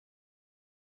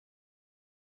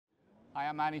Hi,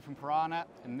 I'm Andy from Pyranha,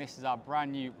 and this is our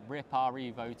brand new Rip R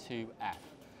EVO 2F.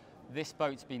 This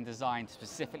boat's been designed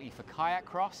specifically for Kayak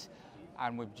Cross,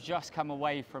 and we've just come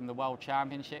away from the World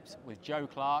Championships with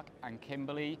Clarke and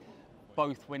Kimberly,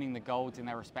 both winning the golds in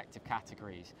their respective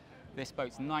categories. This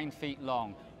boat's 9 feet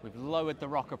long, we've lowered the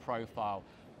rocker profile,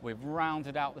 we've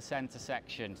rounded out the centre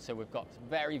section, so we've got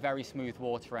very, very smooth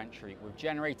water entry. We've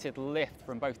generated lift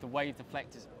from both the wave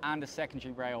deflectors and a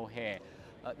secondary rail here.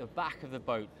 At the back of the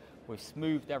boat, we've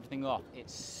smoothed everything off.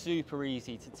 It's super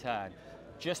easy to turn.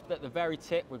 Just at the very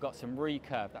tip, we've got some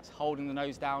recurve. That's holding the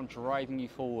nose down, driving you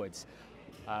forwards.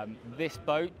 This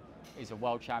boat is a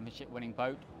World Championship winning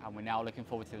boat, and we're now looking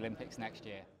forward to the Olympics next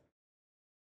year.